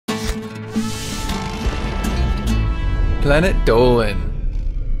Planet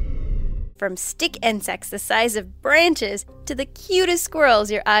Dolan. From stick insects the size of branches to the cutest squirrels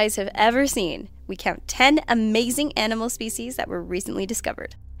your eyes have ever seen, we count 10 amazing animal species that were recently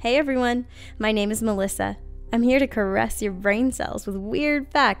discovered. Hey everyone, my name is Melissa. I'm here to caress your brain cells with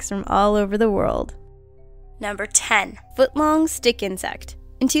weird facts from all over the world. Number 10. Footlong stick insect.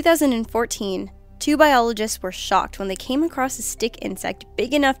 In 2014, two biologists were shocked when they came across a stick insect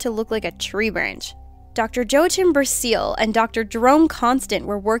big enough to look like a tree branch. Dr. Joachim Bersil and Dr. Jerome Constant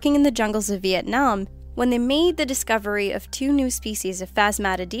were working in the jungles of Vietnam when they made the discovery of two new species of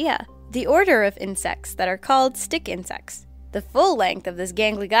Phasmatodea, the order of insects that are called stick insects. The full length of this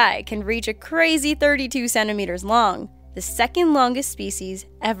gangly guy can reach a crazy 32 centimeters long, the second longest species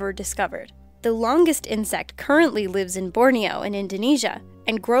ever discovered. The longest insect currently lives in Borneo in Indonesia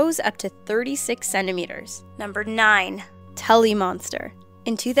and grows up to 36 centimeters. Number 9. Tully monster.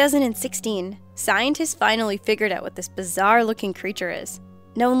 In 2016, scientists finally figured out what this bizarre-looking creature is.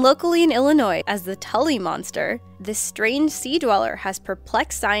 Known locally in Illinois as the Tully monster, this strange sea dweller has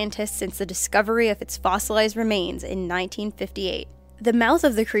perplexed scientists since the discovery of its fossilized remains in 1958. The mouth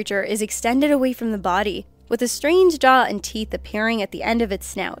of the creature is extended away from the body, with a strange jaw and teeth appearing at the end of its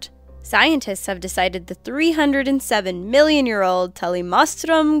snout. Scientists have decided the 307-million-year-old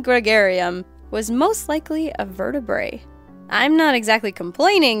Tullymostrum gregarium was most likely a vertebrate. I'm not exactly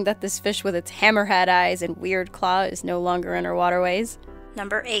complaining that this fish with its hammerhead eyes and weird claw is no longer in our waterways.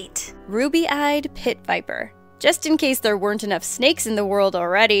 Number 8. Ruby-eyed pit viper. Just in case there weren't enough snakes in the world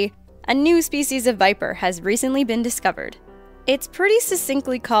already, a new species of viper has recently been discovered. It's pretty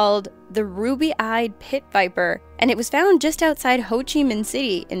succinctly called the ruby-eyed pit viper, and it was found just outside Ho Chi Minh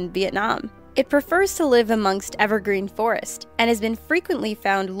City in Vietnam. It prefers to live amongst evergreen forest, and has been frequently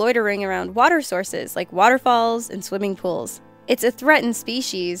found loitering around water sources like waterfalls and swimming pools. It's a threatened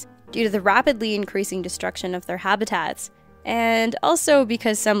species due to the rapidly increasing destruction of their habitats, and also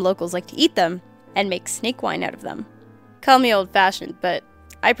because some locals like to eat them and make snake wine out of them. Call me old-fashioned, but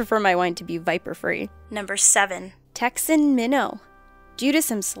I prefer my wine to be viper-free. Number 7. Texan minnow. Due to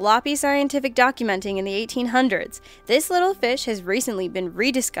some sloppy scientific documenting in the 1800s, this little fish has recently been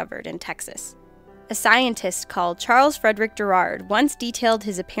rediscovered in Texas. A scientist called Charles Frederick Gerard once detailed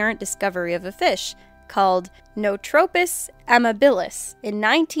his apparent discovery of a fish called Notropis amabilis in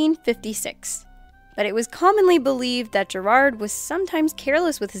 1956. But it was commonly believed that Gerard was sometimes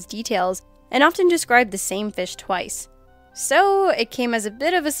careless with his details and often described the same fish twice. So it came as a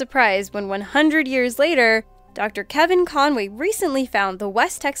bit of a surprise when 100 years later, Dr. Kevin Conway recently found the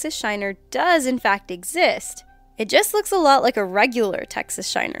West Texas shiner does in fact exist. It just looks a lot like a regular Texas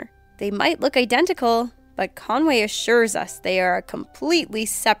shiner. They might look identical, but Conway assures us they are a completely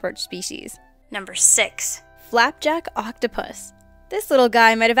separate species. Number 6. Flapjack octopus. This little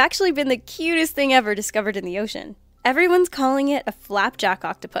guy might have actually been the cutest thing ever discovered in the ocean. Everyone's calling it a flapjack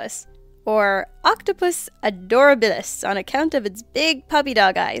octopus, or Octopus adorabilis on account of its big puppy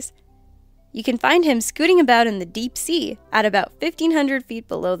dog eyes. You can find him scooting about in the deep sea at about 1,500 feet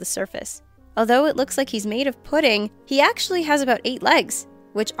below the surface. Although it looks like he's made of pudding, he actually has about 8 legs,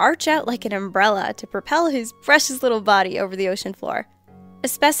 which arch out like an umbrella to propel his precious little body over the ocean floor. A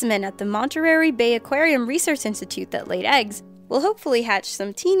specimen at the Monterey Bay Aquarium Research Institute that laid eggs will hopefully hatch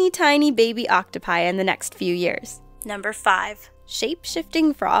some teeny tiny baby octopi in the next few years. Number 5.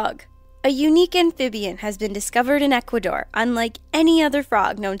 Shape-shifting frog. A unique amphibian has been discovered in Ecuador, unlike any other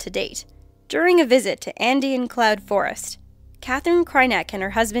frog known to date. During a visit to Andean cloud forest, Catherine Krynek and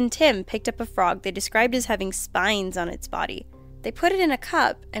her husband Tim picked up a frog they described as having spines on its body. They put it in a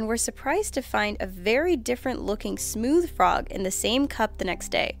cup and were surprised to find a very different looking smooth frog in the same cup the next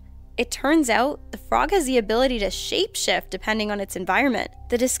day. It turns out the frog has the ability to shapeshift depending on its environment.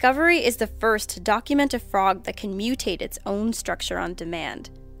 The discovery is the first to document a frog that can mutate its own structure on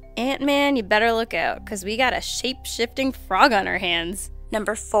demand. Ant-Man, you better look out, because we got a shape-shifting frog on our hands.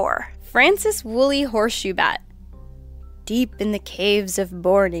 Number 4. Francis woolly horseshoe bat. Deep in the caves of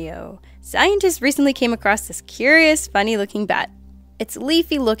Borneo, scientists recently came across this curious, funny-looking bat. Its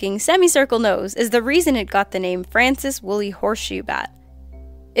leafy-looking semicircle nose is the reason it got the name Francis woolly horseshoe bat.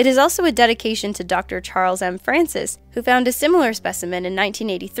 It is also a dedication to Dr. Charles M. Francis, who found a similar specimen in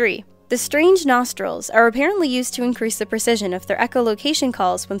 1983. The strange nostrils are apparently used to increase the precision of their echolocation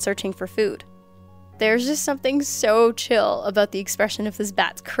calls when searching for food. There's just something so chill about the expression of this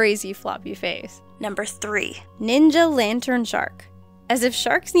bat's crazy floppy face. Number 3. Ninja lantern shark. As if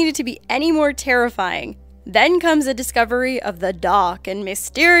sharks needed to be any more terrifying, then comes the discovery of the dark and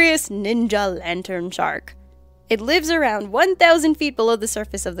mysterious ninja lantern shark. It lives around 1,000 feet below the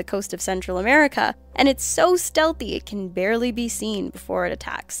surface of the coast of Central America, and it's so stealthy it can barely be seen before it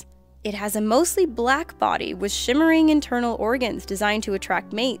attacks. It has a mostly black body with shimmering internal organs designed to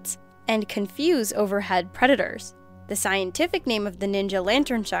attract mates and confuse overhead predators. The scientific name of the ninja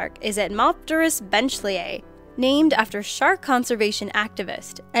lantern shark is Etmopterus benchleyi, named after shark conservation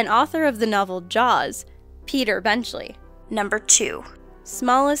activist and author of the novel Jaws, Peter Benchley. Number 2.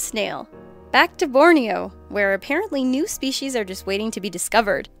 Smallest snail. Back to Borneo, where apparently new species are just waiting to be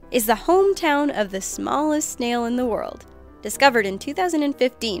discovered, is the hometown of the smallest snail in the world. Discovered in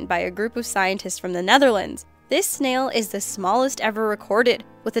 2015 by a group of scientists from the Netherlands, this snail is the smallest ever recorded,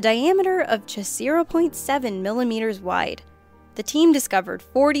 with a diameter of just 0.7 millimeters wide. The team discovered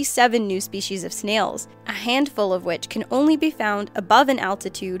 47 new species of snails, a handful of which can only be found above an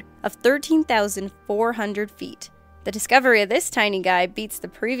altitude of 13,400 feet. The discovery of this tiny guy beats the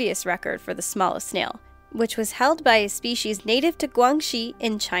previous record for the smallest snail, which was held by a species native to Guangxi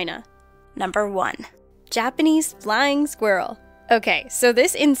in China. Number 1. Japanese flying squirrel. Okay, so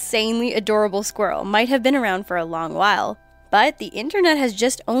this insanely adorable squirrel might have been around for a long while, but the internet has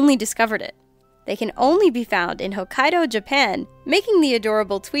just only discovered it. They can only be found in Hokkaido, Japan, making the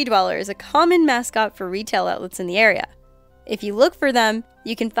adorable tree dwellers a common mascot for retail outlets in the area. If you look for them,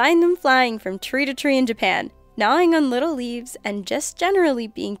 you can find them flying from tree to tree in Japan, gnawing on little leaves, and just generally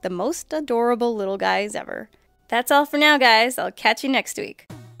being the most adorable little guys ever. That's all for now, guys. I'll catch you next week.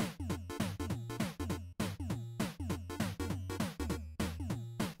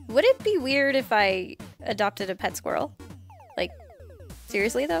 Would it be weird if I adopted a pet squirrel? Like,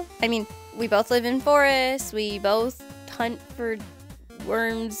 seriously though? I mean, we both live in forests, we both hunt for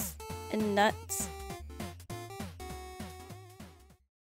worms and nuts.